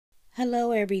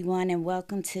Hello, everyone, and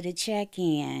welcome to the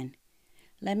check-in.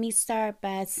 Let me start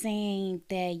by saying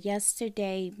that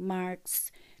yesterday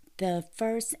marks the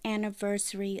first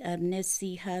anniversary of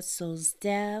Nipsey Hussle's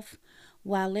death.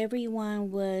 While everyone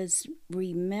was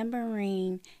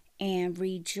remembering and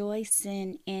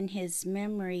rejoicing in his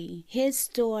memory, his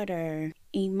daughter,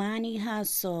 Emani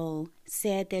Hussle,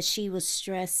 said that she was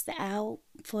stressed out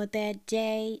for that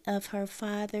day of her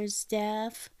father's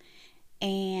death.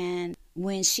 And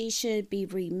when she should be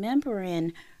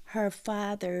remembering her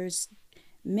father's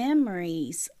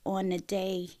memories on the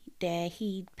day that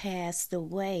he passed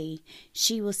away,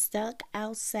 she was stuck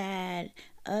outside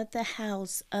of the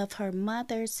house of her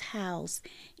mother's house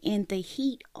in the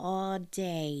heat all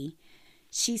day.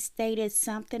 She stated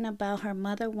something about her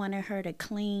mother wanted her to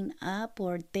clean up,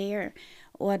 or the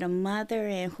mother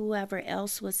and whoever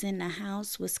else was in the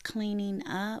house was cleaning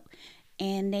up,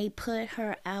 and they put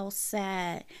her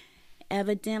outside.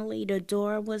 Evidently the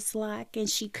door was locked and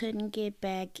she couldn't get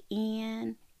back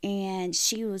in, and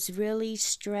she was really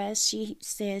stressed. She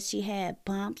said she had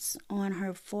bumps on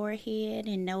her forehead,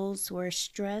 and those were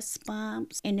stress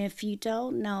bumps. And if you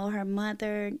don't know, her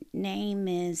mother's name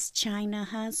is China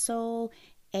Hussle,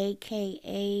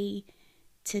 aka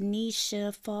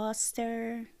Tanisha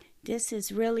Foster. This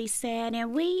is really sad,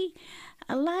 and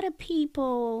a lot of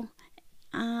people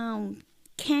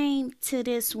came to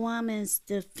this woman's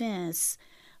defense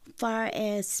far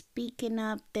as speaking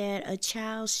up that a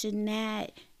child should not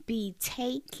be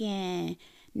taken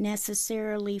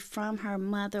necessarily from her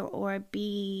mother or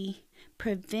be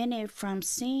prevented from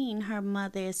seeing her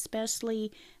mother,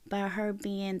 especially by her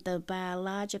being the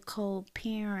biological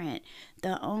parent,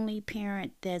 the only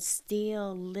parent that's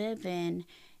still living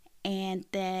and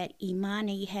that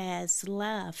Emani has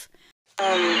left.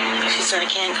 She said I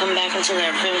can't come back until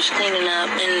they're finished cleaning up,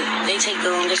 and they take the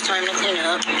longest time to clean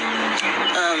up.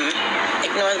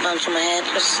 Ignore the bumps on my head,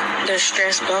 because they're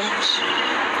stress bumps.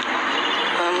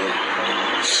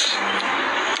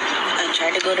 I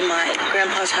tried to go to my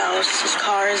grandpa's house. His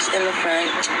car is in the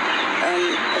front,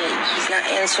 but he's not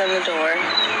answering the door.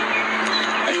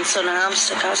 And so now I'm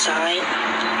stuck outside.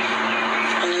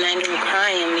 And then I ended up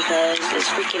crying because it's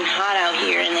freaking hot out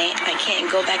here, and I can't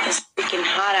go back. It's freaking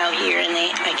hot out here, and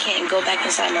I can't go back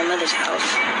inside my mother's house.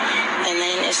 And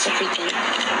then it's the freaking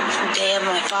day of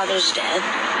my father's death,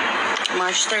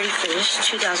 March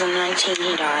 31st, 2019.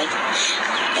 He died,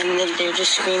 and then they're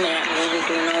just screaming at me and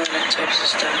doing all of that types of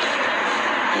stuff.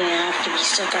 And I have to be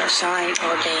stuck outside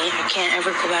all day. I can't ever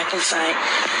go back inside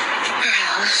her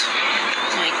house.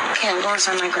 I can't go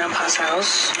inside my grandpa's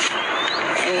house.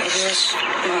 And it's just,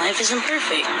 my life isn't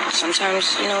perfect.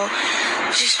 Sometimes,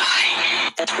 it's just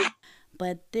fine.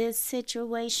 But this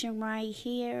situation right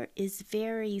here is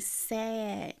very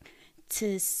sad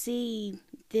to see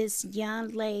this young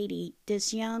lady,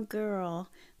 this young girl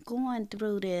going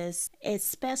through this,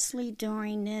 especially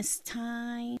during this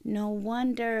time. No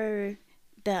wonder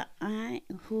the aunt,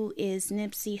 who is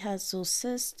Nipsey Hussle's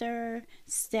sister,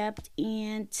 stepped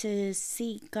in to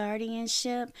seek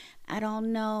guardianship. I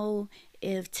don't know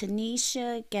if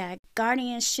Tanisha got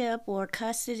guardianship or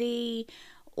custody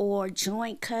or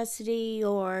joint custody,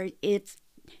 or if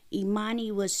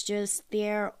Emani was just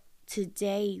there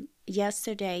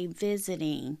yesterday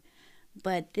visiting.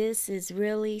 But this is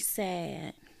really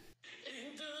sad.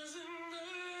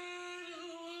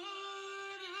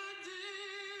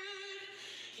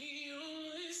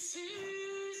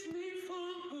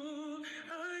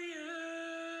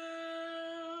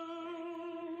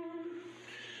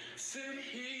 Said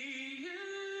he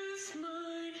is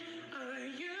mine, I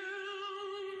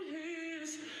am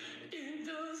his. It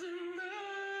doesn't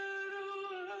matter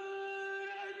what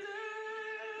I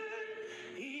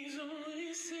did. He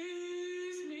only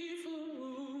sees me for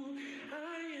who I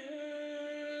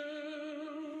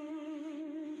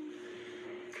am.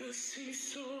 'Cause he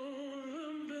saw